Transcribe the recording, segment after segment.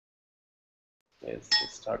Yes,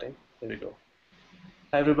 it's starting. Here we go.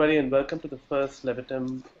 Hi, everybody, and welcome to the first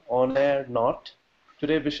Levitum On Air Knot.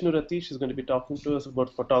 Today, Vishnu Ratheesh is going to be talking to us about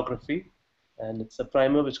photography, and it's a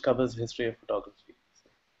primer which covers the history of photography.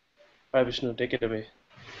 Hi, Vishnu, take it away.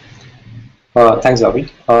 Thanks, Avi.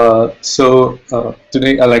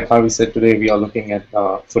 Today, like Harvey said, today we are looking at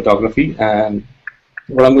photography, and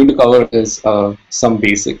what I'm going to cover is some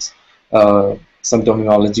basics, some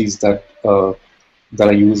terminologies that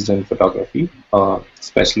are used in photography,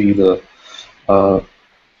 especially uh,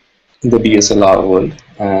 the DSLR world,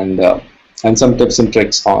 and some tips and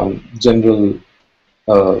tricks on general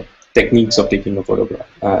uh, techniques of taking a photograph,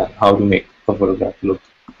 how to make a photograph look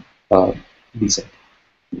uh, decent.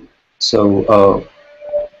 So,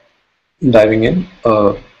 diving in.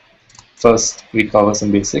 First, we cover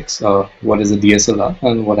some basics. What is a DSLR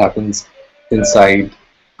and what happens inside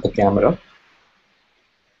the camera.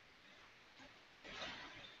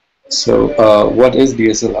 What is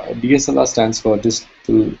DSLR? DSLR stands for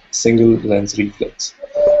digital single lens reflex.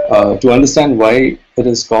 To understand why it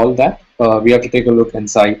is called that, we have to take a look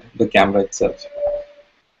inside the camera itself.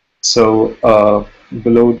 So,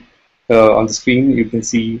 below on the screen, you can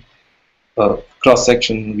see a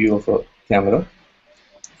cross-section view of a camera.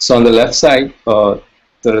 So on the left side,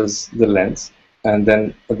 there is the lens, and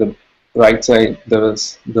then at the right side, there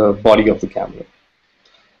is the body of the camera.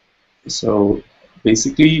 So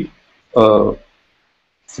basically, uh,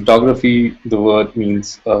 photography, the word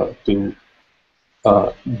means to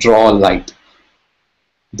draw light.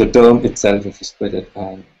 The term itself, if you split it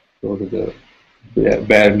and go to the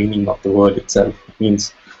bare meaning of the word itself,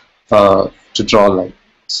 means to draw light.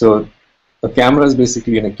 So a camera is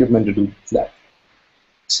basically an equipment to do that.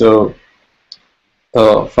 So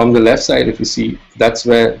from the left side, if you see, that's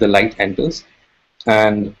where the light enters,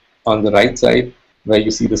 and on the right side, where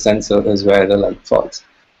you see the sensor, is where the light falls.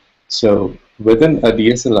 So within a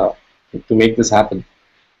DSLR, to make this happen,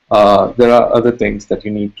 there are other things that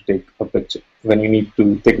you need to take a picture. When you need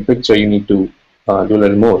to take a picture, you need to do a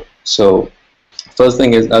little more. So first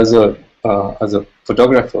thing is, as a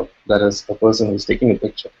photographer, that is a person who's taking a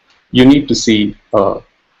picture, you need to see what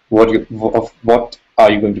are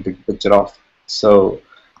you going to take a picture of. So,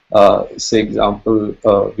 say example,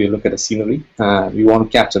 we look at a scenery and we want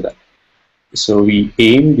to capture that. So we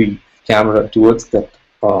aim the camera towards that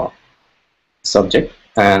subject,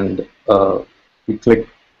 and we click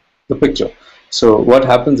the picture. So what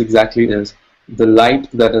happens exactly is the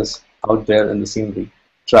light that is out there in the scenery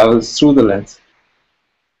travels through the lens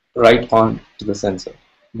right on to the sensor.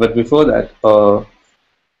 But before that,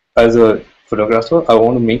 as a photographer, I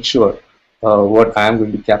want to make sure what I am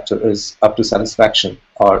going to capture is up to satisfaction,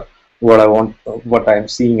 or what I am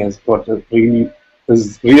seeing is what really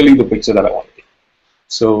is really the picture that I want to take.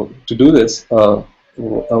 So to do this,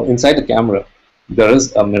 inside the camera, there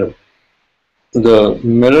is a mirror. The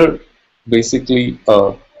mirror basically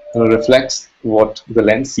reflects what the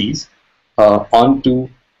lens sees onto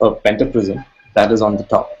a pentaprism that is on the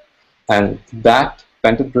top, and that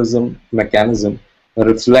pentaprism mechanism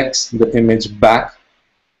reflects the image back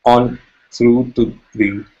on through to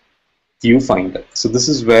the viewfinder. So this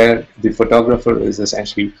is where the photographer is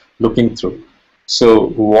essentially looking through. So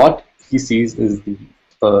what he sees is the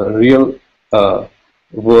real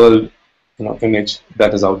world, image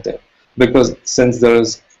that is out there. Because since there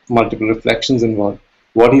is multiple reflections involved,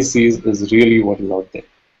 what he sees is really what is out there.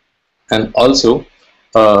 And also,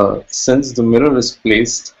 since the mirror is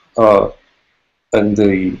placed and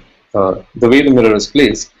the way the mirror is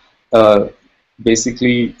placed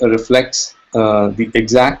basically reflects the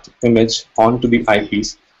exact image onto the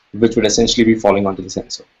eyepiece, which would essentially be falling onto the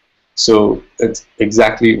sensor. So it's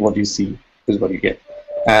exactly what you see is what you get,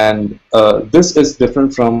 and this is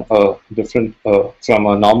different from a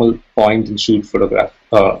normal point and shoot photograph,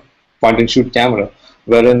 point and shoot camera,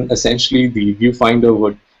 wherein essentially the viewfinder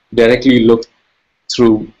would directly look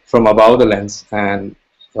through from above the lens, uh,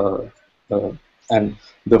 uh, and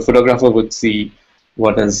the photographer would see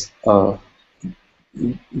what is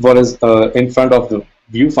in front of the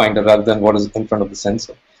viewfinder rather than what is in front of the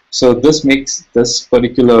sensor. So this makes this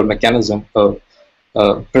particular mechanism a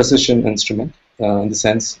precision instrument, in the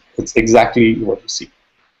sense it's exactly what you see.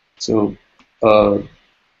 So uh,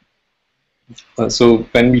 so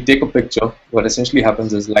when we take a picture, what essentially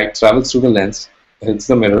happens is light travels through the lens, hits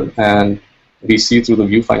the mirror, and we see through the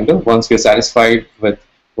viewfinder. Once we are satisfied with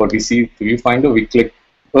what we see through the viewfinder, we click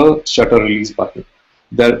a shutter release button.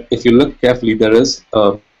 There, if you look carefully, there is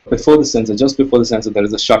before the sensor, just before the sensor, there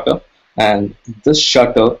is a shutter, and this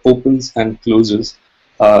shutter opens and closes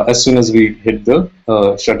as soon as we hit the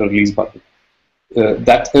shutter release button.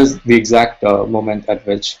 That is the exact moment at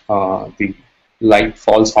which light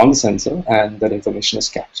falls on the sensor and that information is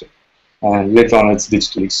captured. And later on, it's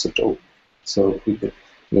digitally stored. So we could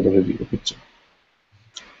get a review of the picture.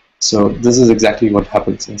 So this is exactly what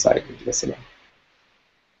happens inside the DSLR.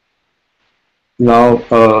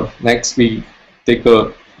 Now, next we take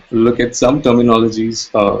a look at some terminologies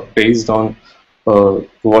based on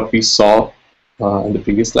what we saw in the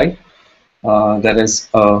previous slide. That is,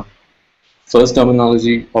 first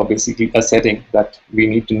terminology, or basically a setting that we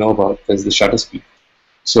need to know about, is the shutter speed.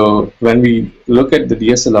 So when we look at the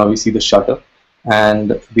DSLR, we see the shutter,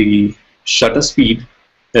 and the shutter speed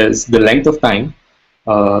is the length of time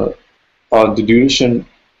or the duration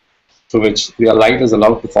to which the light is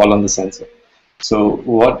allowed to fall on the sensor. So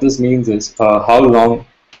what this means is how long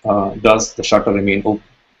does the shutter remain open.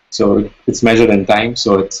 So it's measured in time,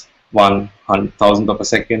 so it's 1/1000th of a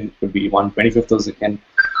second, could be 1/25th of a second,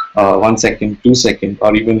 1 second, 2 seconds,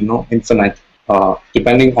 or even infinite,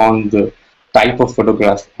 depending on the type of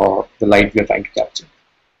photograph or the light we are trying to capture.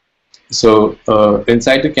 So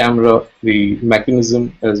inside the camera, the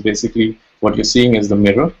mechanism is basically what you're seeing is the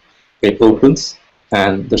mirror. It opens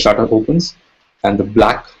and the shutter opens, and the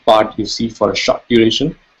black part you see for a short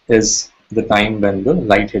duration is the time when the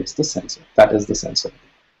light hits the sensor. That is the sensor.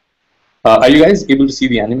 Are you guys able to see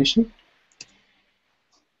the animation?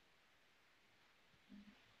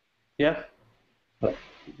 Yeah,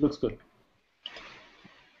 looks good.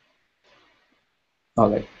 All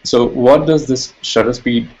right. So what does this shutter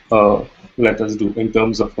speed let us do in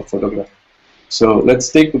terms of a photograph? So let's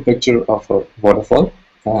take a picture of a waterfall,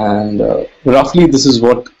 and roughly this is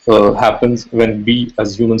what happens when we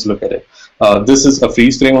as humans look at it. This is a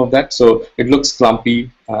freeze frame of that, so it looks clumpy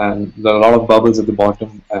and there are a lot of bubbles at the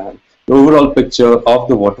bottom, and the overall picture of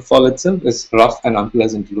the waterfall itself is rough and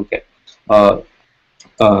unpleasant to look at.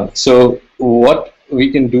 So what we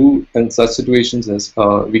can do in such situations is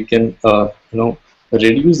we can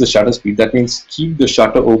reduce the shutter speed. That means keep the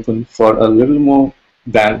shutter open for a little more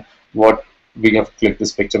than what we have clicked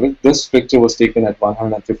this picture with. This picture was taken at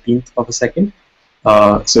 1/15th of a second.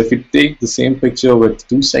 So if you take the same picture with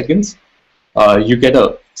 2 seconds, you get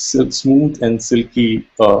a smooth and silky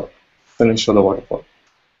finish for the waterfall.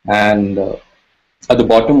 And at the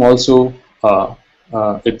bottom also,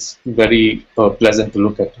 it's very pleasant to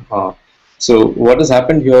look at. So what has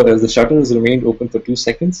happened here is the shutter has remained open for 2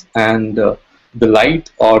 seconds, and the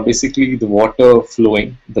light, or basically the water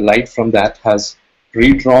flowing, the light from that has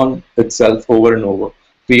redrawn itself over and over,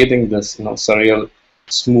 creating this surreal,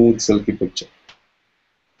 smooth, silky picture.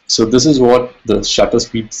 So this is what the shutter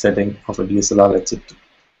speed setting of a DSLR lets it do.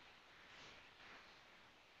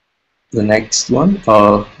 The next one,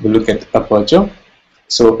 we'll look at aperture.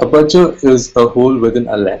 So aperture is a hole within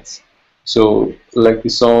a lens. So like we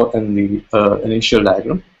saw in the initial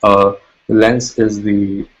diagram, the lens is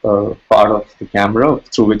the part of the camera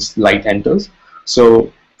through which light enters.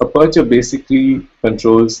 So aperture basically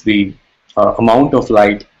controls the amount of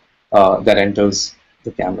light that enters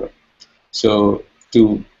the camera. So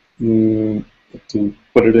to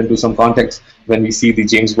put it into some context, when we see the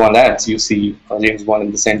James Bond ads, you see James Bond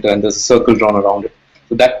in the center and there's a circle drawn around it.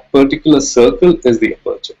 So that particular circle is the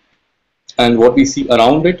aperture. And what we see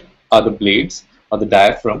around it are the blades or the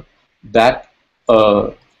diaphragm that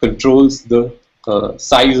controls the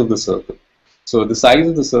size of the circle. So the size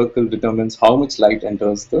of the circle determines how much light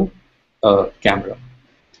enters the camera.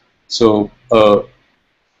 So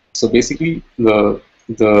basically the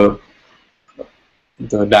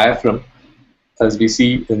diaphragm, as we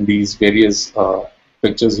see in these various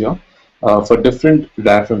pictures here, for different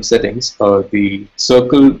diaphragm settings, the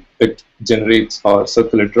circle it generates or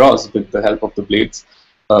circle it draws with the help of the blades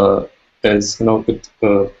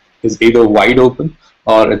is either wide open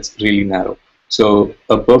or it's really narrow. So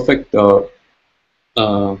a perfect size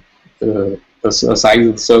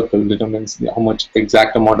of the circle determines how much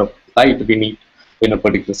exact amount of light we need in a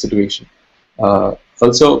particular situation.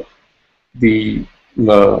 Also, the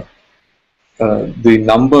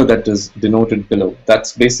number that is denoted below,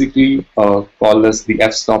 that's basically called as the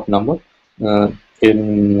f-stop number.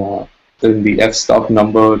 In the f-stop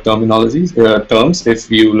number terms,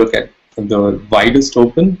 if you look at the widest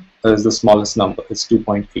open is the smallest number, it's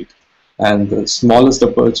 2.8, and the smallest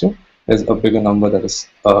aperture is a bigger number, that is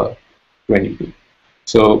 22.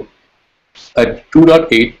 So at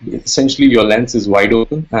 2.8, essentially your lens is wide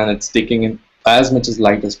open and it's taking in as much as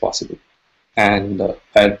light as possible, and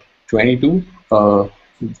at 22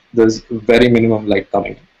 there's very minimum light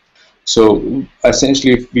coming in. So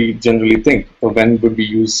essentially, if we generally think when would we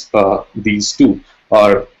use these two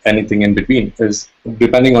or anything in between, is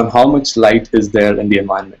depending on how much light is there in the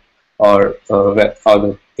environment or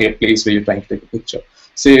the place where you're trying to take a picture.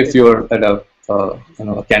 Say if you're at a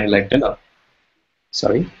a candlelight dinner.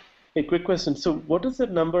 Sorry. A quick question. So, what does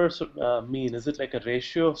that number mean? Is it like a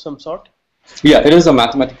ratio of some sort? Yeah, it is a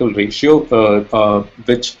mathematical ratio,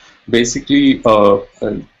 which basically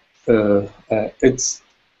it's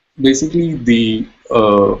basically the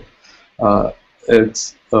uh,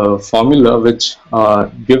 it's a formula which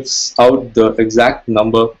gives out the exact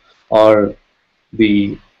number or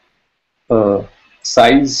the uh,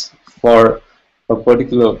 size for a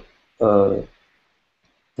uh,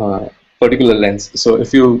 uh, particular lens. So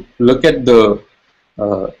if you look at the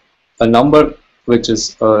a number which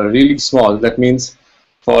is really small, that means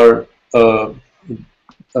for uh,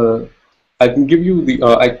 I can give you the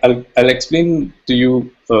I'll explain to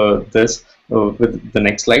you this with the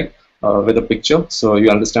next slide with a picture, so you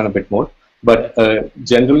understand a bit more. But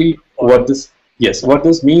generally, what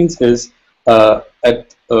this means is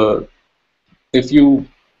at if you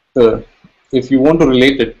uh, if you want to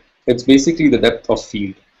relate it, it's basically the depth of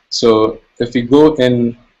field. So if we go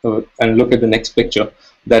in and look at the next picture,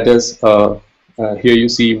 that is here you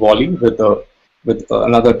see Wally with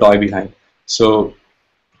another toy behind. So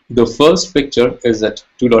the first picture is at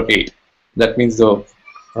 2.8. That means the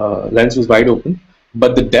lens was wide open,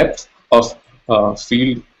 but the depth of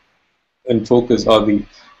field in focus, or the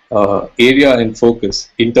area in focus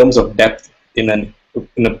in terms of depth in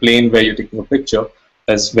a plane where you're taking a picture,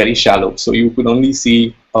 is very shallow. So you could only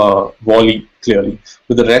see Wally clearly,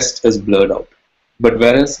 but the rest is blurred out. But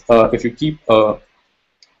whereas if you keep a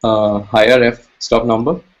higher f stop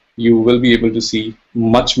number, you will be able to see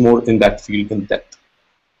much more in that field in depth.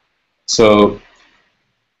 So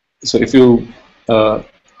if you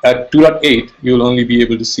at 2.8, you will only be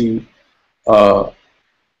able to see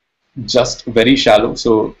just very shallow.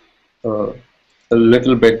 So a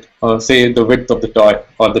little bit, say the width of the toy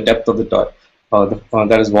or the depth of the toy,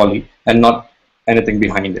 that is Wally, and not anything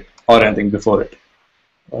behind it or anything before it.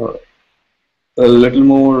 A little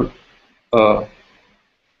more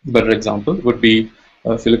better example would be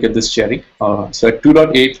if you look at this cherry. So at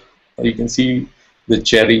 2.8, you can see the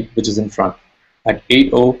cherry which is in front. At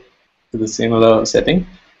 8.0, to the similar setting,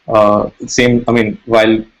 while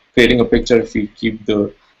creating a picture, if we keep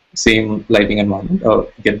the same lighting environment,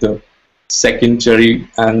 get the second cherry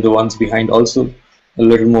and the ones behind also a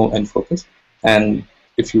little more in focus. And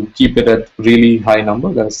if you keep it at really high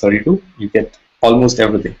number, that is 32, you get almost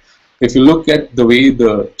everything. If you look at the way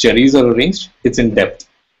the cherries are arranged, it's in depth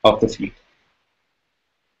of the field.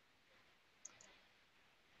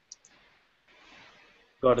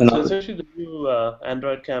 Got it. So essentially, the new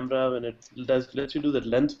Android camera, when it does lets you do the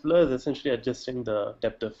lens blur, is essentially adjusting the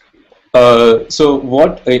depth of field. So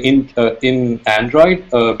what in Android,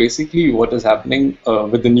 basically what is happening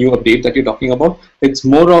with the new update that you're talking about, it's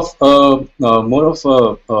more of a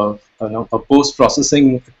post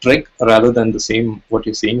processing trick rather than the same what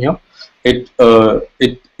you're seeing here. It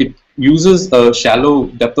uses a shallow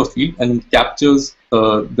depth of field and captures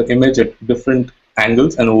the image at different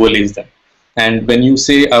angles and overlays them. And when you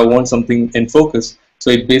say I want something in focus, so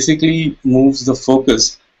it basically moves the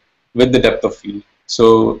focus with the depth of field.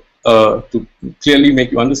 So to clearly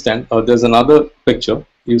make you understand, there's another picture.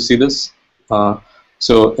 You see this?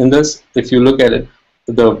 So in this, if you look at it,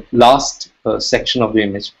 the last section of the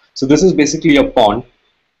image. So this is basically a pond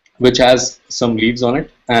which has some leaves on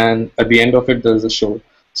it, and at the end of it there's a shore.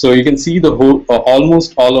 So you can see the whole,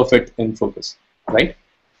 almost all of it in focus, right?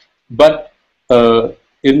 But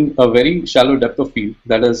in a very shallow depth of field,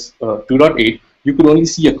 that is 2.8, you could only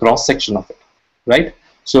see a cross section of it, right?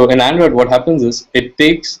 So in Android, what happens is it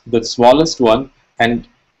takes the smallest one and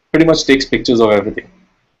pretty much takes pictures of everything.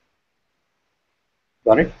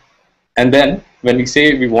 Got it? And then when we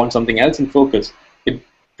say we want something else in focus, it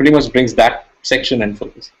pretty much brings that section in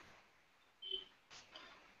focus.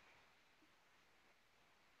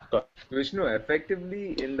 Vishnu,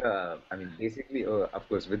 effectively in the, basically, of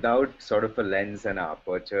course, without sort of a lens and a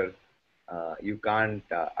aperture, you can't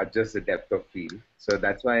adjust the depth of field. So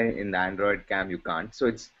that's why in the Android cam you can't. So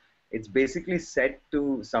it's basically set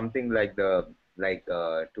to something like 2.8,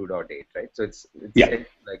 right? So it's set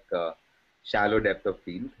like a shallow depth of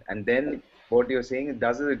field, and then what you're saying it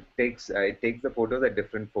does is it takes the photos at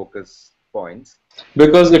different focus points.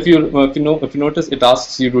 Because if you notice, it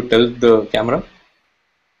asks you to tilt the camera.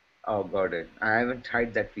 Oh, got it. I haven't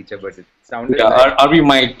tried that feature, but it sounded. Yeah, like RV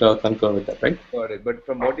might concur with that, right? Got it. But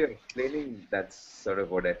from what you're explaining, that's sort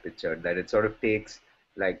of what I pictured. That it sort of takes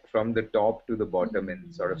like from the top to the bottom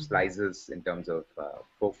and sort of slices in terms of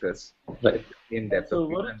focus, right? In depth so of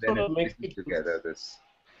field, and then it makes together this.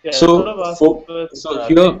 Yeah, so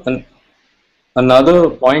here another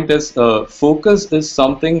point is focus is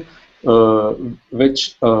something uh,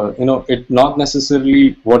 which it not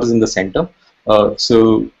necessarily what is in the center.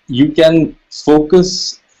 So you can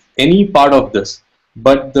focus any part of this,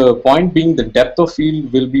 but the point being the depth of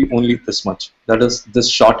field will be only this much. That is this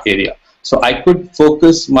short area. So I could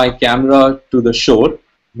focus my camera to the shore,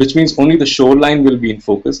 which means only the shoreline will be in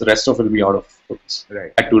focus. The rest of it will be out of focus.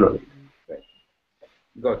 Right. At 2W. Right.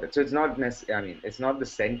 Got it. So it's not necessarily. I mean, it's not the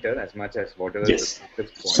center as much as whatever Yes. the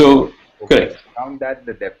focus point. So correct. Around that,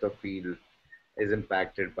 the depth of field is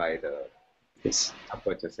impacted by the Yes.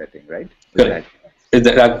 aperture setting, right? Correct.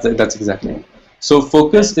 That's exactly it. So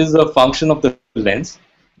focus is a function of the lens,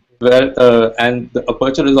 where and the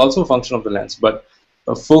aperture is also a function of the lens. But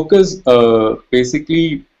focus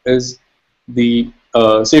basically is the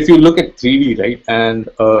so if you look at 3D, right, and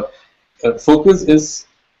focus is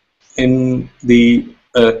in the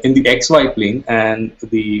XY plane, and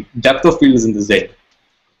the depth of field is in the Z.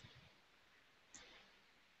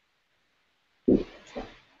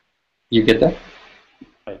 You get that?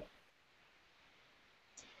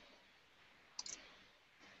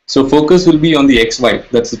 So focus will be on the XY,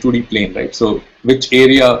 that's the 2D plane, right? So which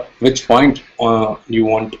area, which point you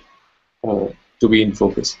want to be in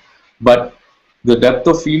focus. But the depth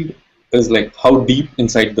of field is like how deep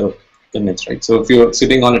inside the image, right? So if you're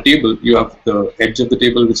sitting on a table, you have the edge of the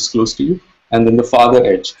table which is close to you, and then the farther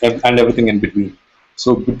edge, and everything in between.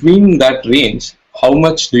 So between that range, how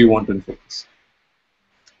much do you want to focus?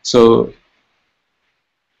 So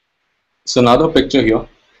another picture here.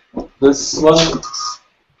 This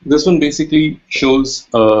one basically shows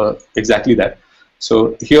exactly that.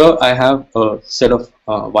 So here I have a set of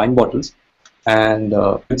wine bottles, and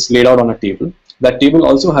it's laid out on a table. That table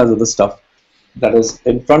also has other stuff. That is,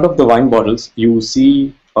 in front of the wine bottles, you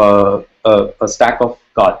see a stack of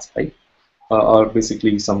cards, right? Or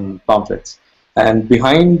basically some pamphlets. And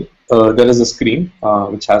behind there is a screen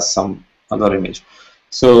which has some other image.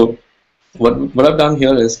 So what I've done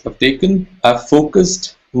here is I've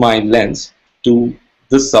focused my lens to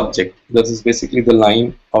this subject. This is basically the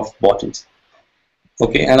line of bottles.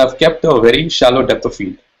 Okay, and I've kept a very shallow depth of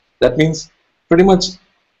field. That means pretty much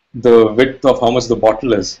the width of how much the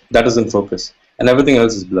bottle is, that is in focus, and everything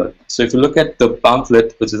else is blurred. So if you look at the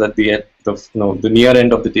pamphlet, which is at the end, the near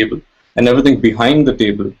end of the table, and everything behind the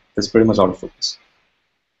table is pretty much out of focus.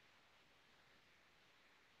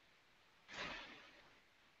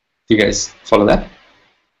 Do you guys follow that?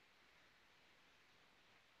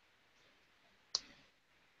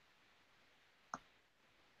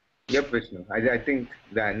 Yep, Vishnu. I think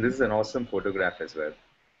that, and this is an awesome photograph as well.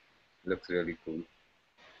 Looks really cool.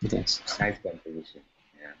 Thanks. Nice composition.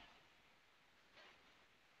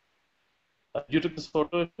 Yeah. You took this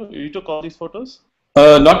photo? You took all these photos?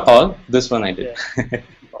 Not all. This one I did. Yeah.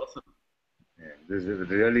 Awesome. Yeah, this is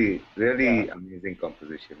really, really amazing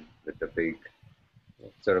composition with the big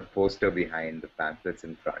sort of poster behind, the pamphlets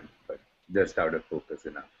in front, but just out of focus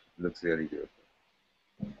enough. Looks really beautiful.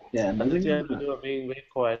 Yeah, and I think You are being very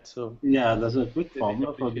quiet, so yeah, there's a quick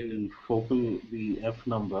formula for the F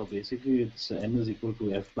number. Basically, it's N is equal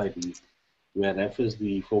to F by D, where F is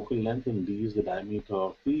the focal length and D is the diameter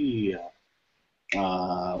of the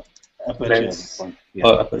aperture.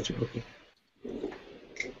 Aperture. Okay.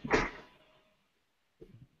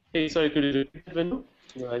 Hey, sorry, could you repeat that, Venu?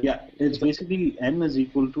 Yeah, it's basically N is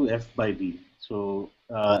equal to F by D. So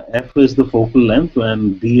F is the focal length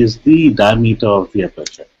and D is the diameter of the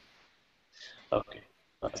aperture. Okay.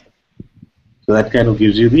 So that kind of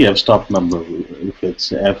gives you the f-stop number if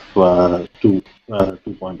it's f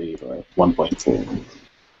 2.8 or f 1.4.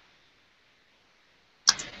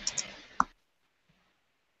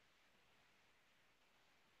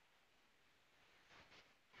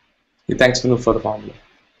 Thanks, Vinu, for the formula.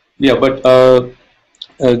 Yeah, but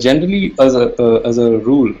generally, as a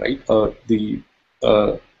rule, right, the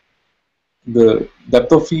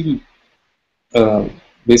depth of field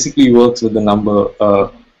basically works with the number,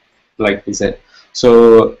 like we said.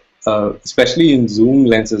 So especially in zoom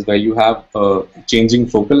lenses where you have changing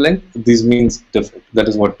focal length, this means different. That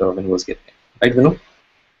is what Vinu was getting at. Right, Vinu?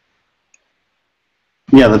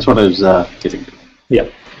 Yeah, that's what I was getting to. Yeah.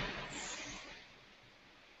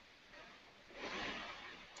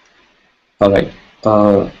 All right.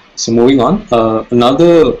 So moving on,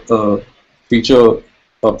 another feature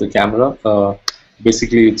of the camera,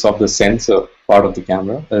 basically it's of the sensor part of the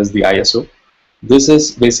camera, is the ISO. This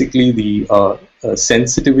is basically the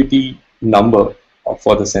sensitivity number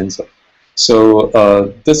for the sensor. So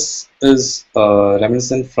this is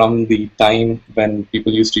reminiscent from the time when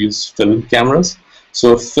people used to use film cameras.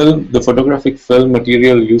 So the photographic film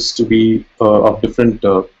material used to be of different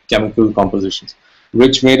chemical compositions,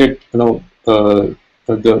 which made it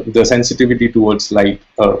the sensitivity towards light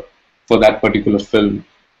for that particular film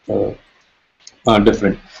are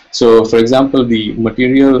different. So, for example, the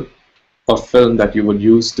material of film that you would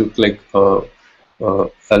use to click a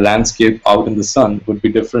landscape out in the sun would be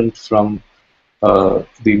different from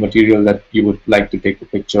the material that you would like to take a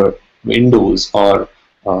picture indoors or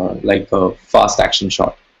like a fast action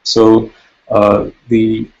shot. So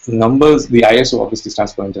the numbers, the ISO obviously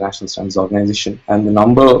stands for International Standards Organization, and the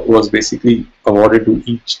number was basically awarded to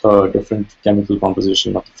each different chemical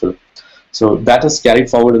composition of the film. So that is carried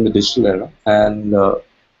forward in the digital era, and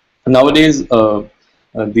nowadays the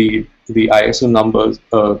ISO numbers.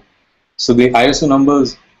 So the ISO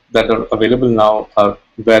numbers that are available now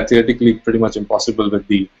were theoretically pretty much impossible with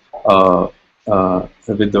the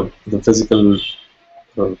physical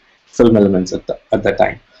film elements at that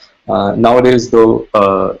time. Nowadays, though,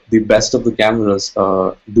 the best of the cameras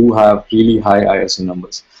do have really high ISO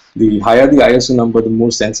numbers. The higher the ISO number, the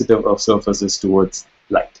more sensitive a surface is towards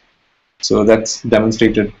light. So that's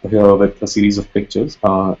demonstrated here with a series of pictures.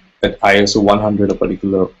 At ISO 100, a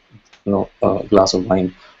particular glass of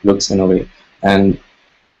wine looks in a way, and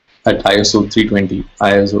at ISO 320,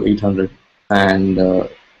 ISO 800, and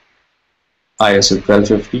ISO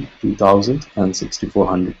 1250, 2000, and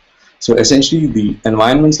 6400. So essentially, the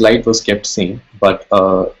environment's light was kept same, but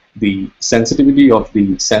the sensitivity of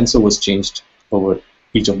the sensor was changed over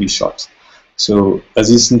each of these shots. So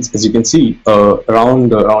as you can see,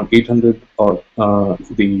 around 800, or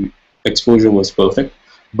the exposure was perfect,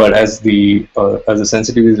 but as the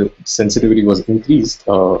sensitivity was increased,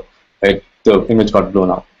 the image got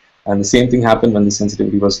blown out. And the same thing happened when the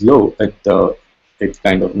sensitivity was low. It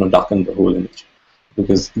kind of darkened the whole image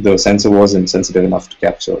because the sensor wasn't sensitive enough to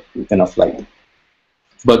capture enough light.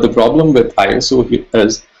 But the problem with ISO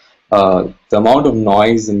is the amount of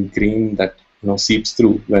noise and grain that seeps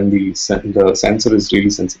through when the sensor is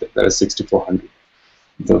really sensitive. That is 6400.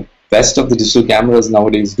 The best of the digital cameras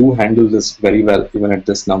nowadays do handle this very well, even at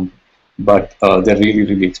this number, but they're really,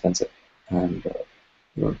 really expensive. And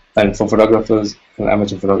for photographers,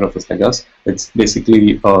 amateur photographers like us, it's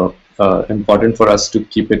basically important for us to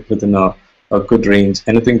keep it within a good range.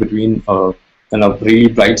 Anything between in a really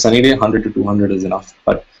bright sunny day, 100 to 200 is enough.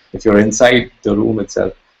 But if you're inside the room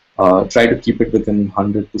itself, try to keep it within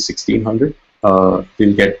 100 to 1600.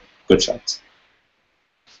 You'll get good shots,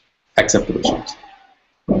 acceptable shots.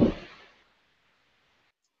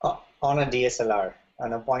 On a DSLR,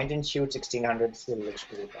 on a point and shoot, 1600 still looks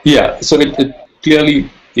good. Yeah, so it clearly,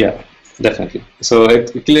 yeah, definitely. So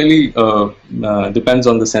it clearly depends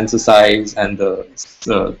on the sensor size and the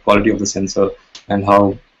quality of the sensor and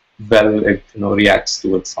how well it reacts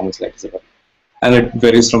towards how much light is available, and it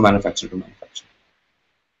varies from manufacturer to manufacturer.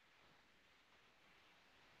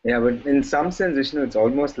 Yeah, but in some sense, Vishnu, it's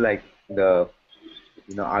almost like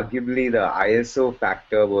arguably the ISO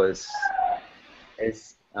factor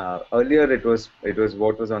earlier it was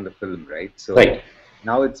what was on the film, right? So right.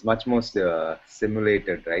 Now it's much more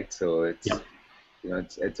simulated, right? So it's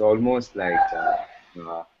it's almost like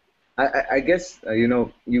I guess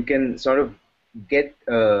you can sort of get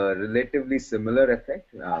a relatively similar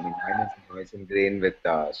effect. Minus noise and grain with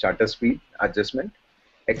shutter speed adjustment,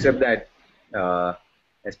 except that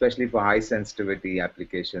especially for high sensitivity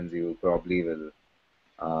applications, you probably will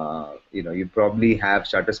you probably have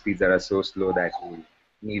shutter speeds that are so slow that you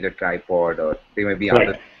need a tripod, or there may be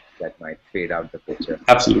other things that might fade out the picture.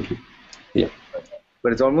 Absolutely, yeah.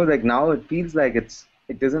 But it's almost like now it feels like it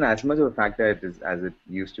isn't as much of a factor as it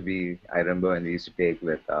used to be. I remember when we used to take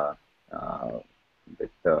with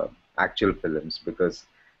actual films, because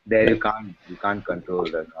there you can't control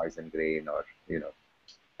the noise and grain, or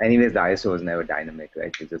Anyways, the ISO is never dynamic,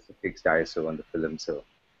 right? It's just a fixed ISO on the film, so.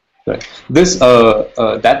 Right. This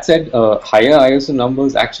that said, higher ISO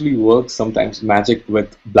numbers actually work sometimes magic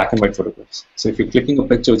with black and white photographs. So if you're clicking a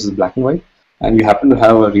picture which is black and white, and you happen to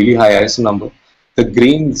have a really high ISO number, the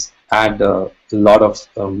grains add a lot of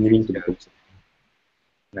meaning to the picture.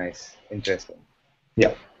 Nice, interesting.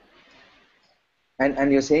 Yeah.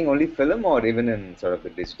 And you're saying only film, or even in sort of the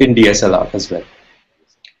digital? In DSLR as well.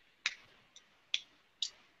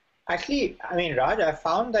 Actually, Raj, I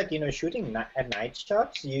found that shooting at night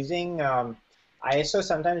shots using ISO,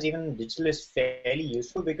 sometimes even digital, is fairly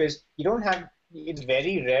useful, because you don't have. It's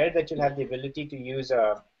very rare that you'll have the ability to use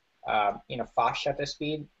a fast shutter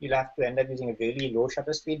speed. You'll have to end up using a really low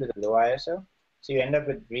shutter speed with a low ISO, so you end up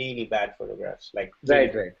with really bad photographs. Right.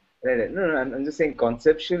 No, I'm just saying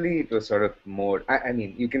conceptually it was sort of more. I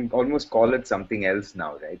mean, you can almost call it something else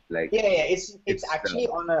now, right? Like it's actually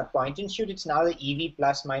on a point and shoot. It's now the EV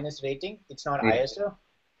plus minus rating. It's not ISO.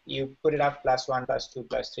 you put it up +1, +2,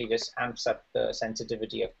 +3, just amps up the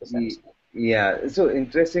sensitivity of the sensor. Yeah, so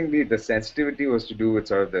interestingly, the sensitivity was to do with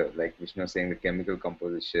sort of the, like Vishnu was saying, the chemical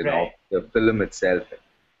composition of Right. the film itself.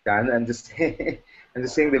 I'm just saying, I'm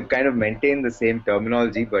just saying they've kind of maintained the same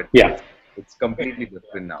terminology, but Yeah. it's completely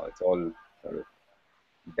different now. It's all sort of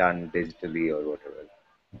done digitally or whatever.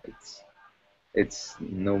 It's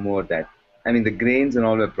no more that. I mean, the grains and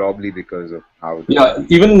all are probably because of how the. Yeah,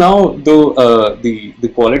 even now, though, the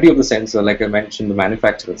quality of the sensor, like I mentioned, the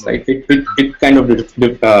manufacturers, right? It kind of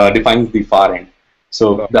defines the far end.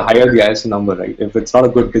 So Got the higher the ISO number, right? If it's not a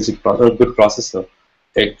good a good processor,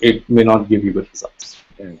 it may not give you good results.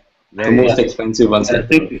 it. The Very most expensive ones, I like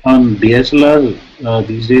think on DSLR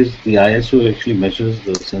these days the ISO actually measures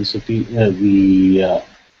the sensitivity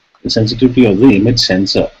of the image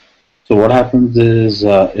sensor. So what happens is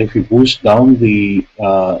if you boost down the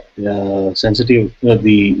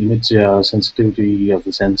image sensitivity of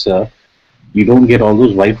the sensor, you don't get all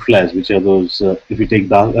those white flares, which are those. If you take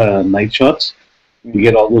night shots, you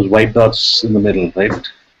get all those white dots in the middle, right?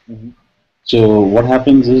 Mhm. So what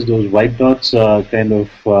happens is those white dots are kind of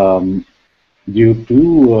due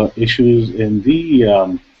to issues in the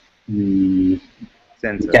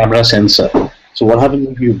Sensor. camera sensor. So what happens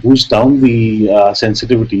if you boost down the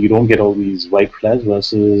sensitivity, you don't get all these white flares,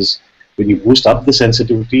 versus when you boost up the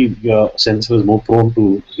sensitivity, your sensor is more prone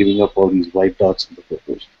to giving up all these white dots in the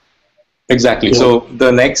photos. exactly. So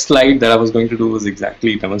the next slide that I was going to do was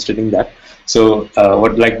exactly demonstrating that. So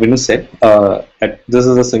what, like Vinus said, this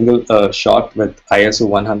is a single shot with ISO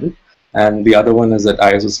 100, and the other one is at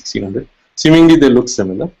ISO 1600. Seemingly they look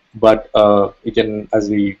similar, but we can, as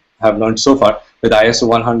we have learned so far, with ISO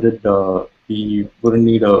 100, we wouldn't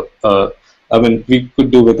need I mean, we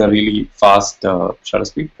could do with a really fast shutter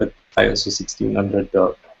speed. With ISO 1600,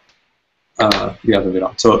 the other way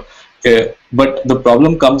around. So, but the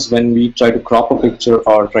problem comes when we try to crop a picture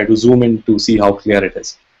or try to zoom in to see how clear it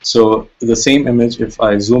is. So the same image, if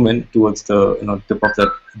I zoom in towards the tip of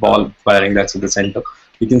that ball firing that's in the center,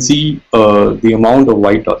 you can see the amount of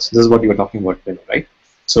white dots. This is what you were talking about, right?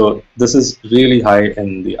 So this is really high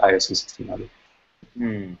in the ISO 1600.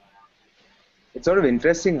 Hmm. It's sort of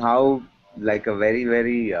interesting how, like, a very,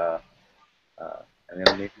 very, I mean,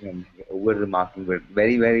 maybe I'm over remarking, but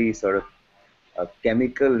very, very sort of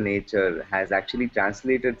chemical nature has actually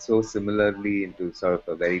translated so similarly into sort of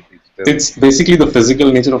a very digital. It's basically the physical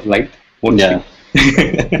nature of light, won't Yeah.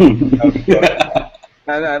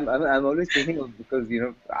 I'm always thinking of, because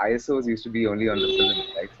ISOs used to be only on the film,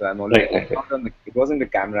 right? So I'm always Right. not on the. It wasn't the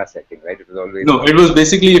camera setting, right? It was always No, it was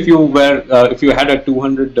basically if you had a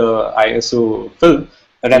 200 ISO film,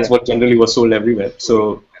 and that's yeah, what generally was sold everywhere.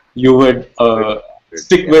 So you would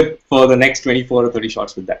stick yeah. with for the next 24 or 30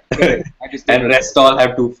 shots with that, Correct. I just and don't know. rest all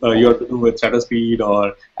have to you have to do with shutter speed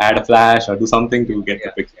or add a flash or do something to get the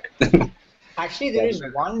Yeah. picture. Actually, Yeah, there is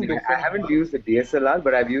because, one I mean, I difference. haven't used a DSLR,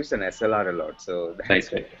 but I've used an SLR a lot. So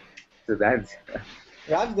that's Right. so that's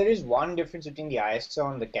Raj, there is one difference between the ISO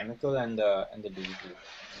on the chemical and the digital.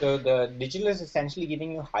 So the digital is essentially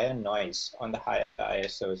giving you higher noise on the higher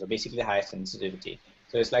ISO, so basically higher sensitivity.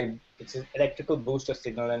 So it's an electrical boost of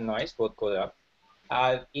signal and noise, both go up.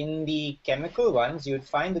 In the chemical ones, you'd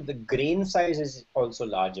find that the grain size is also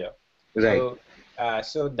larger. right.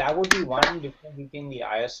 So that would be one difference between the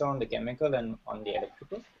ISO on the chemical and on the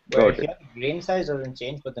electrical. Where Got it. here the grain size doesn't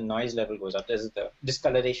change, but the noise level goes up. This is the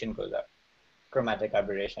discoloration goes up, chromatic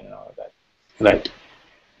aberration and all of that. Right.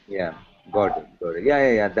 Yeah, got it. Got it.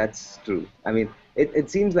 Yeah. That's true. I mean, it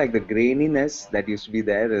seems like the graininess that used to be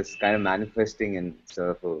there is kind of manifesting in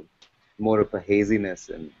sort of more of a haziness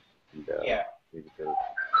in the Yeah. digital.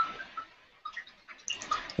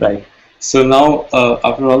 Right. So now,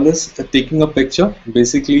 after all this, taking a picture,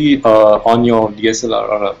 basically on your DSLR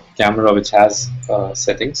or a camera which has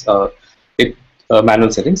settings, it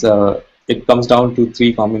manual settings. It comes down to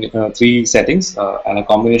three settings, and a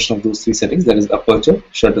combination of those three settings, that is aperture,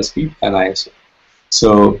 shutter speed, and ISO.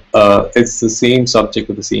 So it's the same subject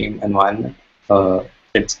with the same environment.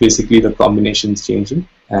 It's basically the combinations changing,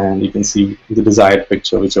 and you can see the desired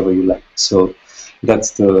picture, whichever you like. So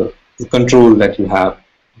that's the control that you have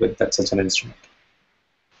with that such an instrument.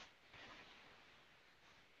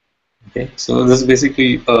 Okay, so this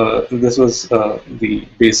basically this was the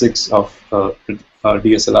basics of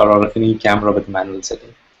DSLR or any camera with manual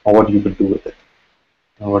setting, or what you could do with it,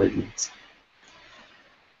 or what it means.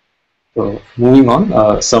 So moving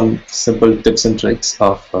on, some simple tips and tricks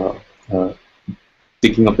of uh,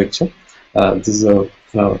 taking a picture. This is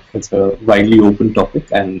it's a widely open topic,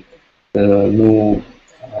 and no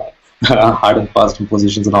hard and fast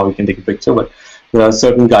impositions on how we can take a picture, but there are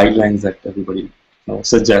certain guidelines that everybody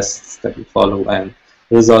suggests that you follow, and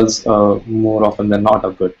results more often than not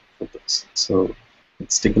are good for this. So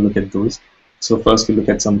let's take a look at those. So first we look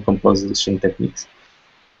at some composition techniques.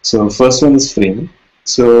 So first one is framing.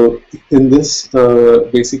 So in this,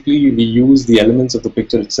 basically we use the elements of the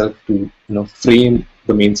picture itself to frame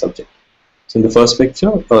the main subject. So in the first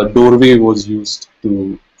picture, a doorway was used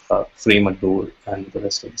to frame a door, and the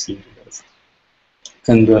rest of the scene does.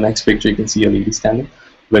 In the next picture, you can see a lady standing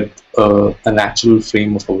with a natural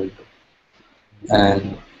frame of a window.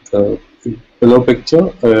 And the below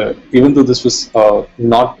picture, even though this was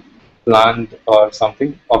not planned or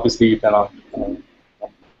something, obviously you cannot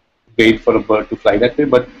wait for a bird to fly that way,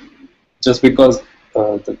 but just because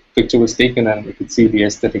the picture was taken and you could see the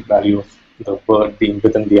aesthetic value of the bird being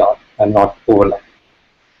within the art and not overlap.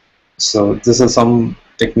 So these are some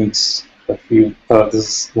techniques that we, this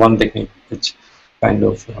is one technique which kind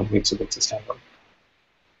of makes a picture stand out.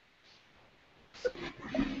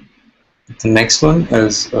 The next one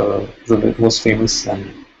is the most famous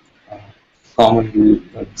and common rule,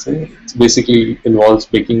 I would say. It basically involves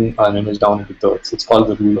breaking an image down into thirds. It's called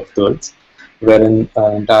the rule of thirds, wherein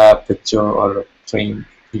an entire picture or a frame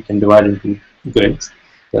you can divide into grids.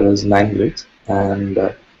 There is 9 grids,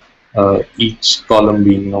 and each column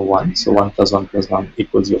being 1. So 1 plus 1 plus 1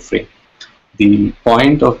 equals your frame. The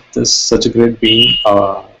point of this such a grid being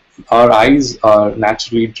our eyes are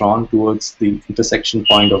naturally drawn towards the intersection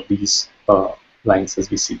point of these lines as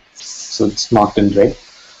we see. So it's marked in red.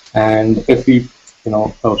 And if we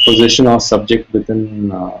position our subject within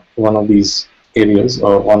one of these areas,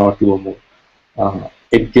 or 1 or 2 or more,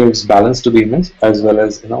 it gives balance to the image, as well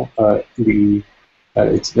as the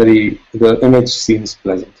image seems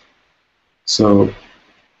pleasant. So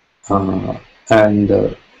one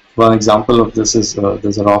example of this is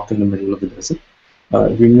there's a rock in the middle of the desert.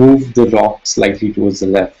 We move the rock slightly towards the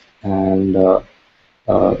left, and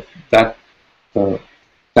that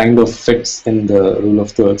kind of fits in the rule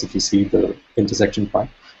of thirds if you see the intersection point.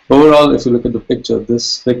 Overall, if you look at the picture,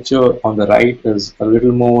 this picture on the right is a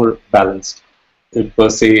little more balanced per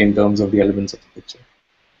se in terms of the elements of the picture.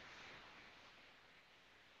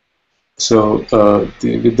 So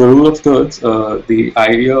with the rule of thirds, the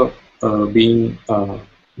idea being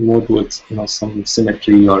more towards some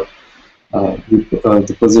symmetry or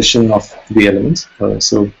the position of the elements.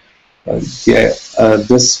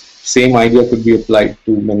 This same idea could be applied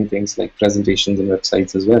to many things like presentations and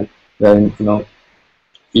websites as well, wherein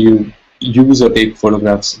you use or take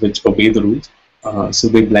photographs which obey the rules, so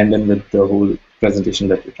they blend in with the whole presentation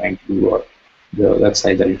that you're trying to do or the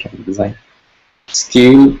website that you're trying to design.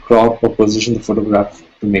 Scale, crop, or position the photograph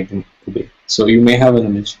to make them obey. So you may have an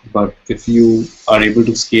image, but if you are able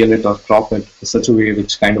to scale it or crop it in such a way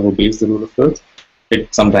which kind of obeys the rule of thirds,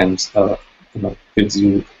 it sometimes gives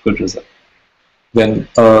you good result. Then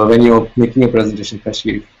when you're making a presentation,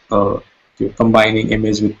 especially you're combining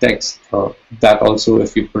image with text, that also,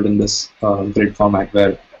 if you put in this grid format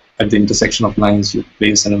where at the intersection of lines you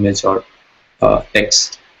place an image or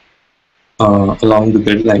text along the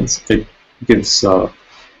grid lines, it gives a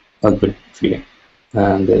good feeling,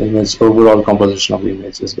 and the image overall composition of the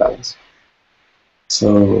image is balanced.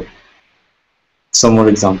 So some more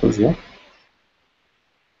examples here.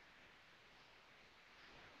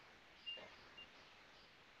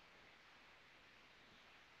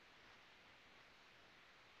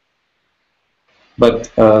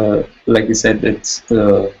 But like I said, it's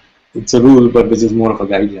a rule, but which is more of a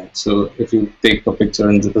guideline. So if you take a picture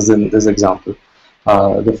in this example,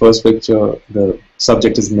 the first picture, the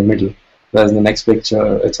subject is in the middle, whereas the next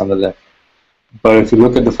picture, it's on the left. But if you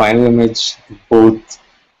look at the final image, both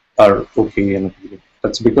are okay and appealing.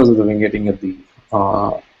 That's because of the vignetting at the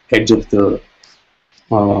edge of the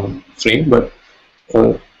frame, but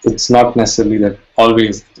it's not necessarily that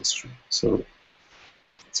always it is true. So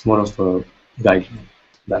it's more of a guideline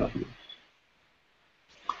than a rule.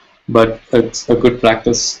 But it's a good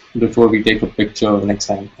practice before we take a picture next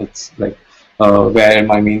time. It's like where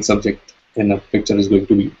my main subject in a picture is going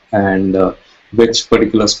to be, and which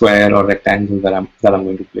particular square or rectangle that I'm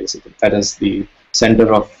going to place it in. That is the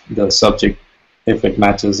center of the subject. If it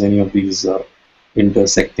matches any of these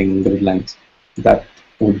intersecting grid lines, that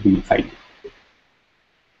would be ideal.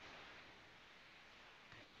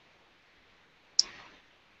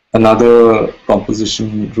 Another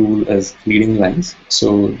composition rule is leading lines.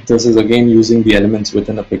 So this is again using the elements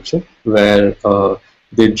within a picture where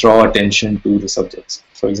they draw attention to the subjects.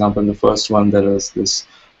 For example, in the first one, there is this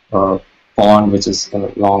pond, which is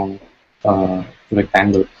a long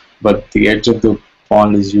rectangle, but the edge of the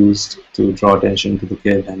pond is used to draw attention to the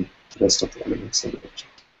kid and the rest of the elements in the picture.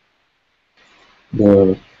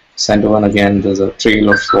 The center one again, there's a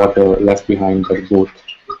trail of water left behind by the boat.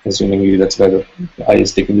 Assumingly that's where the eye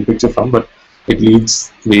is taking the picture from, but it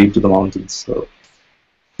leads way to the mountains. So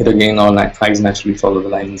it again, all eyes naturally follow the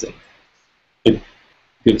lines and it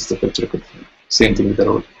gives the picture a good feel. Same thing with the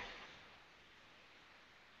road.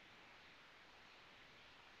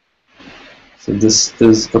 So this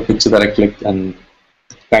is a picture that I clicked, and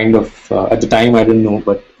kind of at the time I didn't know,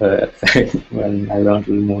 but when I learned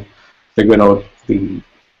a little more, figured out the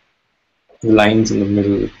lines in the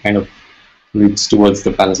middle kind of leads towards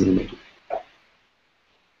the palace in the middle.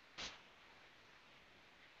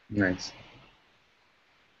 Nice.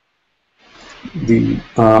 The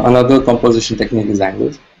another composition technique is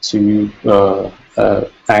angles. So you,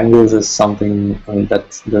 angles is something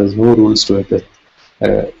that there's no rules to it. That,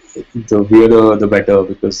 the weirder the better,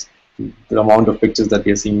 because the amount of pictures that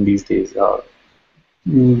we are seeing these days are,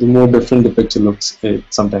 the more different the picture looks,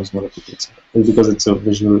 it's sometimes more difficult. Because it's a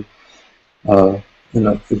visual,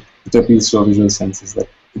 it appeals to our visual senses, that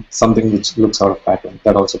it's something which looks out of pattern.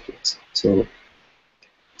 That also plays. So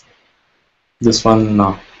this one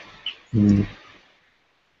on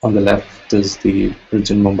the left is the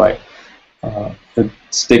bridge in Mumbai.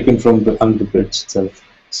 It's taken from under the bridge itself,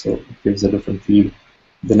 so it gives a different feel.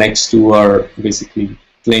 The next two are basically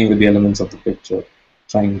playing with the elements of the picture,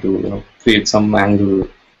 trying to create some angle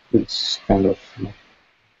which kind of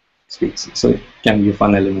speaks. So it can be a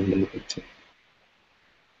fun element in the picture.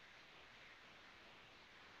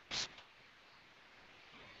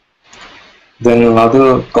 Then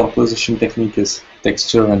another composition technique is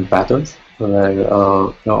texture and patterns, where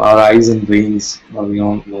our eyes and brains, we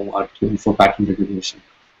all know, are tuned for pattern recognition.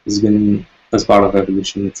 It's been as part of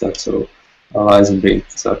evolution itself, so our eyes and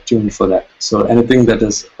brains are tuned for that. So anything that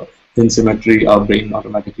is in symmetry, our brain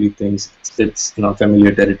automatically thinks it's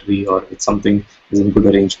familiar territory, or it's something is in good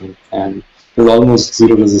arrangement, and there's almost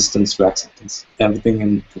zero resistance to acceptance.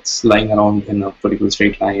 Everything that's lying around in a particular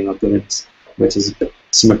straight line or grids, which is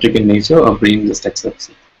symmetric in nature, our brain just accepts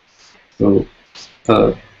it. So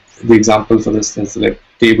the example for this is like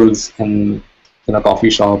tables in a coffee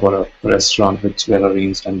shop or a restaurant which were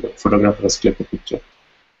arranged, and the photographer has clicked a picture.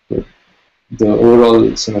 So the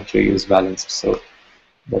overall symmetry is balanced. So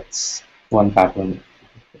that's one pattern.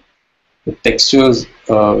 The textures,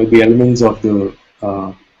 with the elements of the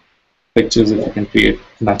pictures, if you can create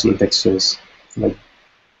natural textures like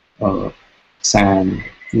sand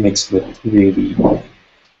mixed with wavy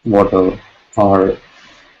water, or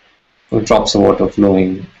drops of water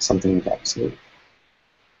flowing, something like that. So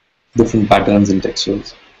different patterns and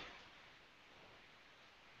textures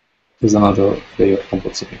is another way of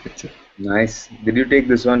composing a picture. Nice. Did you take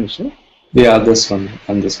this one, Vishnu? Yeah, this one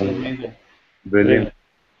and this one. Amazing. Brilliant.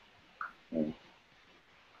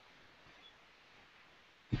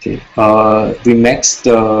 Okay. The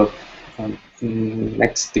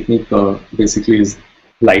next technique basically is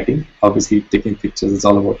lighting. Obviously, taking pictures is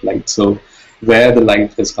all about light. So where the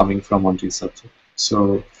light is coming from onto the subject.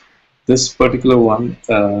 So this particular one,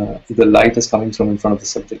 the light is coming from in front of the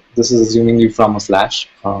subject. This is assumingly from a flash,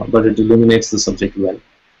 but it illuminates the subject well.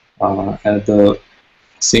 At the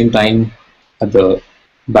same time, the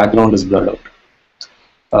background is blurred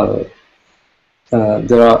out.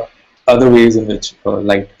 There are other ways in which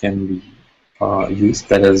light can be used,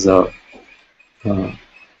 that is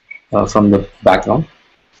from the background.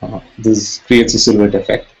 This creates a silhouette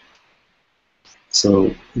effect.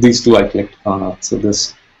 So these two I clicked. So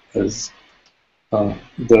this is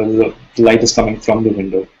the light is coming from the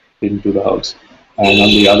window into the house, and on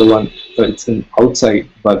the other one it's in outside,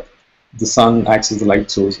 but the sun acts as the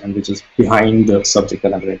light source, and which is behind the subject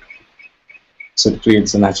that I'm rendering. So it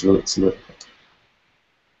creates a natural silhouette effect.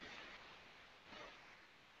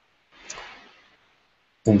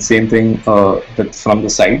 And same thing but from the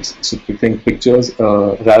sides. So if you think pictures,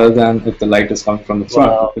 rather than if the light is coming from the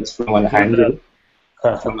front, Wow. if it's from an angle,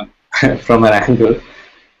 from an angle,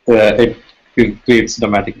 it creates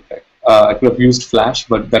dramatic effect. I could have used flash,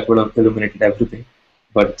 but that would have illuminated everything.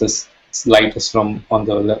 But this light is from on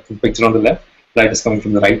the left, the picture on the left. Light is coming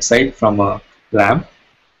from the right side from a lamp,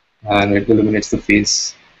 and it illuminates the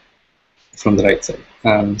face from the right side.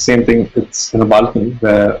 And same thing, it's in a balcony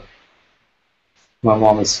where my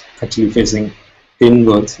mom is actually facing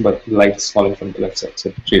inwards, but the light is falling from the left side, so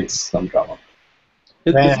it creates some drama.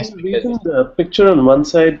 Is the reason the picture on one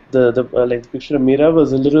side, the like the picture of Mira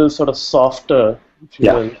was a little sort of softer, if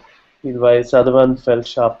you will, meanwhile the other one felt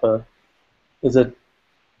sharper. Is it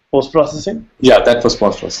post-processing? Yeah, that was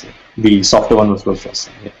post-processing. The softer one was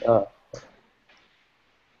post-processing. Yeah.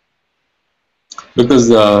 Because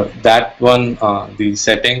that one, the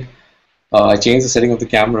setting, I changed the setting of the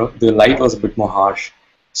camera. The light was a bit more harsh,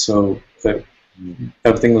 So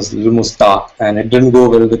everything was a little more stark, and it didn't go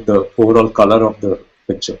well with the overall color of the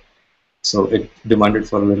picture. So it demanded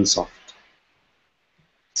for a little softness.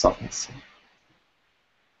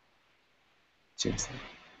 Change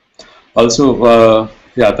that. Also,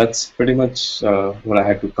 yeah, that's pretty much what I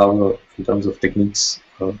had to cover in terms of techniques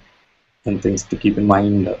and things to keep in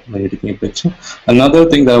mind when you're taking a picture. Another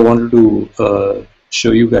thing that I wanted to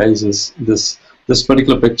show you guys is this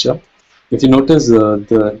particular picture. If you notice,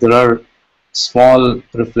 there are small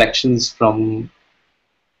reflections from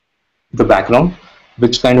the background,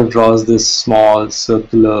 which kind of draws this small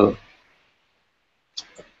circular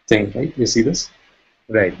thing, right? You see this?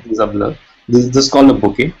 Right. These are blur. This is called a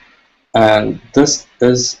bokeh, and this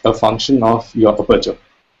is a function of your aperture.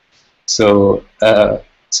 So,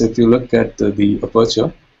 so if you look at the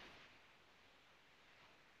aperture,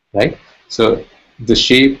 right? So the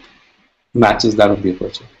shape matches that of the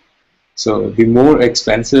aperture. So the more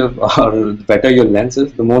expensive or better your lens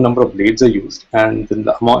is, the more number of blades are used, and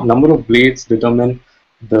the number of blades determine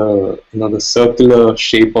the the circular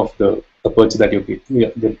shape of the aperture that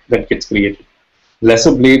that gets created.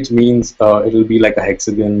 Lesser blades means it will be like a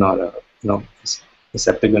hexagon or a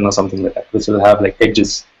septagon or something like that, which will have like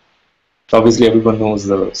edges. So obviously, everyone knows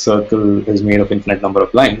the circle is made of infinite number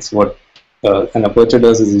of lines. What an aperture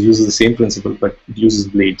does is it uses the same principle, but it uses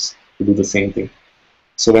blades to do the same thing.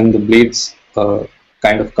 So when the blades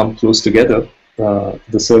kind of come close together,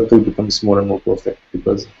 the circle becomes more and more perfect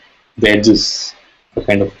because the edges are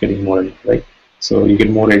kind of getting more and right. So you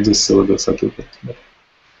get more edges, so the circle gets better.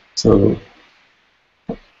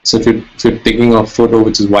 So if you're taking a photo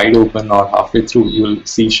which is wide open or halfway through, you will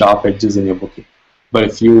see sharp edges in your bokeh. But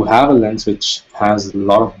if you have a lens which has a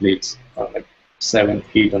lot of blades, like 7,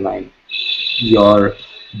 8, or 9, your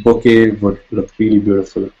bokeh would look really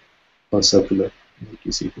beautiful or circular, like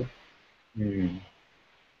you see here.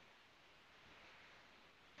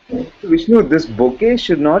 Vishnu, this bokeh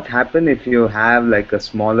should not happen if you have like a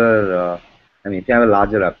smaller, if you have a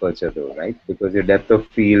larger aperture though, right? Because your depth of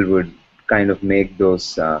field would kind of make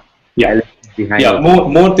those elements behind. Yeah,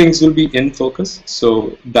 more things will be in focus,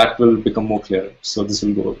 so that will become more clear. So this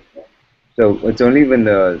will go. So it's only when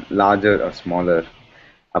the larger or smaller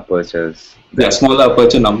apertures. Yeah, smaller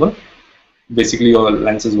aperture number. Basically, your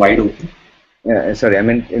lens is wide open. Yeah, sorry, I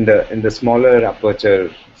mean in the smaller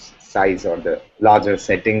aperture size or the larger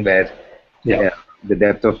setting where the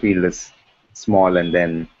depth of field is small and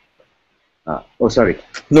then sorry.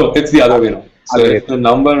 No, it's the other way around. So if the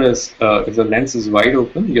number is if the lens is wide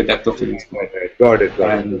open, your depth of field is small. Got it.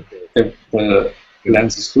 And if the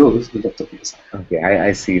lens is closed, the depth of field is high. Okay,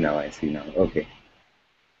 I see now. Okay.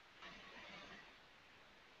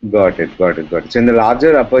 Got it. So in the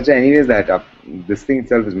larger aperture, anyways, this thing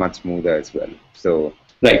itself is much smoother as well. So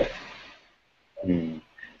right.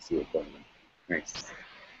 See a problem. Nice.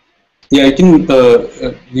 Yeah, I can.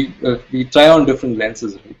 We try on different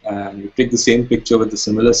lenses, right? And we take the same picture with the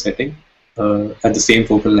similar setting, at the same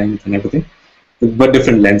focal length and everything, but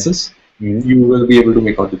different lenses. You will be able to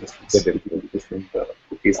make out the difference. The different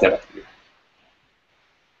bouquets that are created.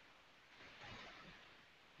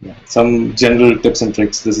 Yeah. Some general tips and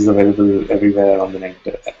tricks. This is available everywhere on the net,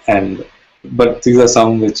 but these are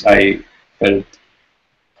some which I felt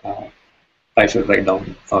I should write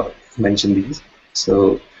down or mention these.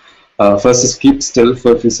 So first is keep still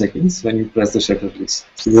for a few seconds when you press the shutter release.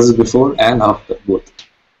 So this is before and after both,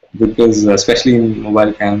 because especially in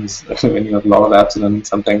mobile cams, when you have a lot of apps running,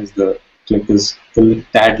 sometimes the click is a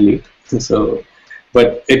tad late. So,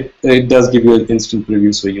 but it does give you an instant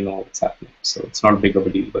preview, so you know what's happening. So it's not big of a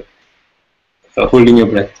deal, but holding your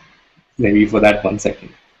breath, maybe for that 1 second,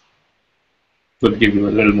 would give you a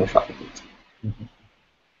little more sharper picture.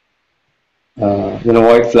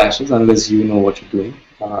 Avoid flashes unless you know what you're doing,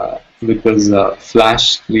 because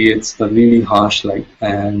flash creates a really harsh light,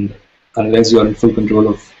 and unless you're in full control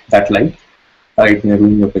of that light, it may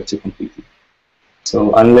ruin your picture completely.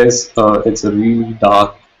 So unless it's a really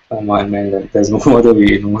dark environment and there's no other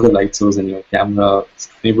way, no other light source, and your camera is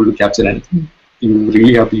unable to capture anything, you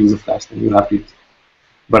really have to use a flash, then you have to use it.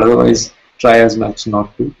 But otherwise, try as much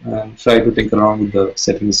not to, and try to tinker around with the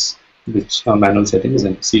settings, which are manual settings,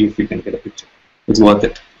 and see if you can get a picture. It's worth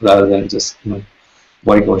it, rather than just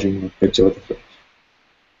whitewashing a picture with a flash.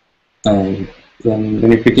 And then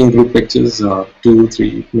when you're picking group pictures, 2,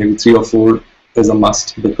 3, maybe 3 or 4 is a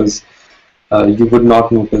must, because you would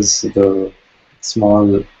not notice the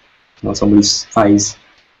small, somebody's eyes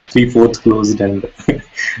 3/4 closed and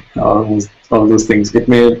almost all those things. It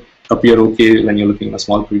may appear okay when you're looking at a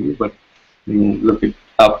small preview, but when you look it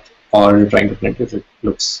up or you're trying to print it, it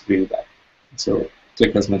looks really bad. So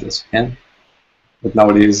click as much as you can. But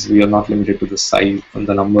nowadays we are not limited to the size and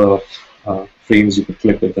the number of frames you could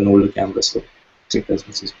click with an older camera. So click as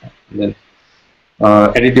much as you can. And then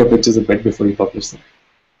edit your pictures a bit before you publish them.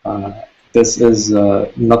 This is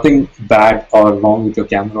nothing bad or wrong with your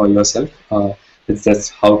camera or yourself. It's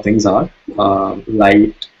just how things are.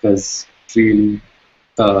 Light is really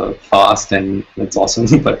fast and it's awesome,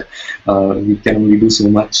 but we can only do so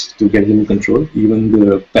much to get it in control. Even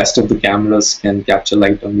the best of the cameras can capture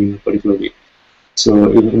light only in a particular way.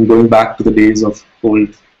 So in going back to the days of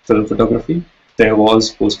old film photography, there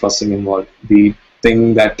was post-processing involved. The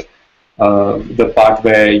thing that the part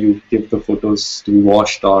where you give the photos to be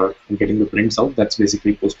washed or getting the prints out, that's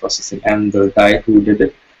basically post-processing. And the guy who did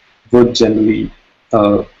it would generally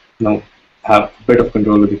have a bit of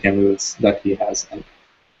control with the cameras that he has. And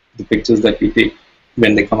the pictures that we take,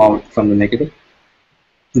 when they come out from the negative,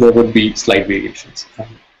 there would be slight variations.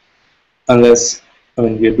 Unless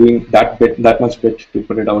we are doing that much bit to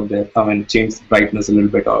put it out there, change the brightness a little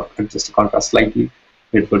bit or adjust the contrast slightly,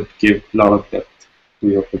 it would give a lot of depth to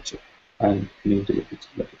your picture and meaning to the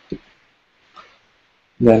picture.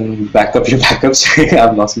 Then back up your backups.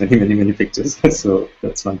 I've lost many pictures, so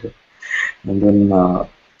that's one thing. And then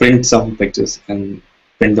print some pictures and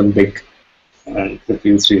print them big, and it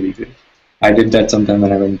feels really good. I did that sometime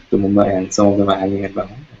when I went to Mumbai, and some of them are hanging at my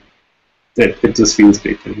home. It just feels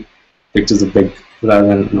great when pictures are big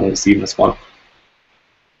rather than see in a small.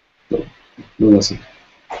 So those are some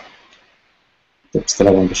tips that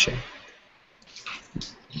I want to share.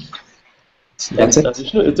 So that's it.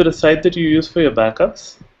 Vishnu, is there a site that you use for your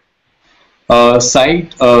backups?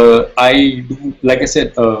 Site, I do, like I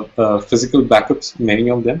said, physical backups, many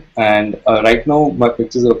of them, and right now my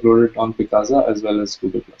pictures are uploaded on Picasa as well as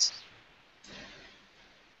Google+.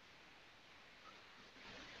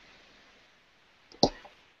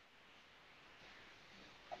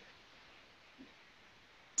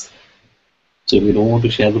 So if you don't want to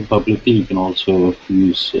share them publicly, you can also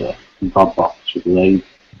use Dropbox, because I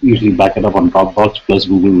usually back it up on Dropbox plus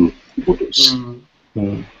Google Photos.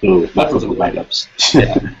 So backable backups.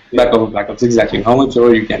 Yeah, backups, exactly. How much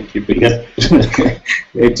ever you can keep it,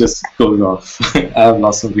 it just goes off. I have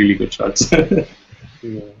lost some really good shots.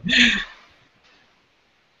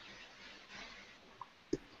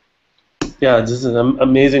 Yeah, this is an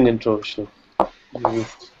amazing intro, Vishnu. You're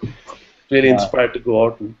really inspired to go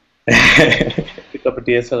out and pick up a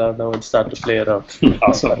DSLR now and start to play around.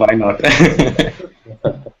 Awesome, why not?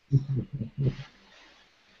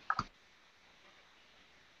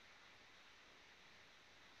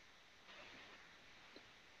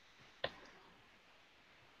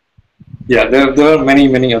 Yeah, there are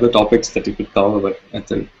many other topics that you could cover, but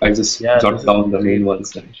I just jot down the main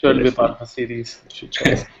ones. Sure, it'll be part of a series.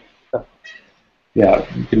 Yeah,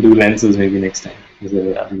 you can do lenses maybe next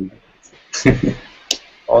time.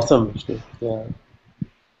 Awesome, Vishnu. Yeah.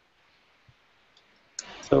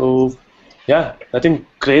 So, yeah, I think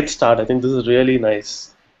great start. I think this is really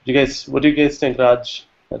nice. What do you guys think, Raj,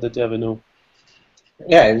 Aditya, Vinu?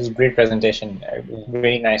 Yeah, it was a great presentation.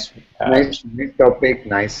 Very nice. Nice topic,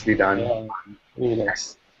 nicely done. Yeah, really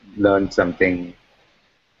nice. Learned something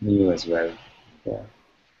new as well. Yeah.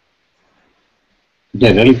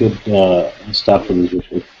 Yeah, very good start for this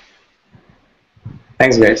issue.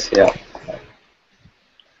 Thanks, guys. Yeah.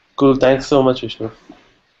 Cool. Thanks so much, Vishnu.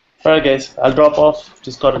 All right, guys. I'll drop off.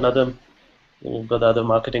 Just got we've got the other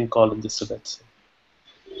marketing call in just a bit. So.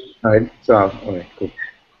 All right. So, okay, cool.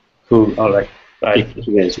 Cool. All right. Right.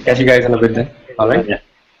 Catch you guys in a bit then. All right. Yeah.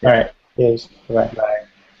 All right. Yes. Bye.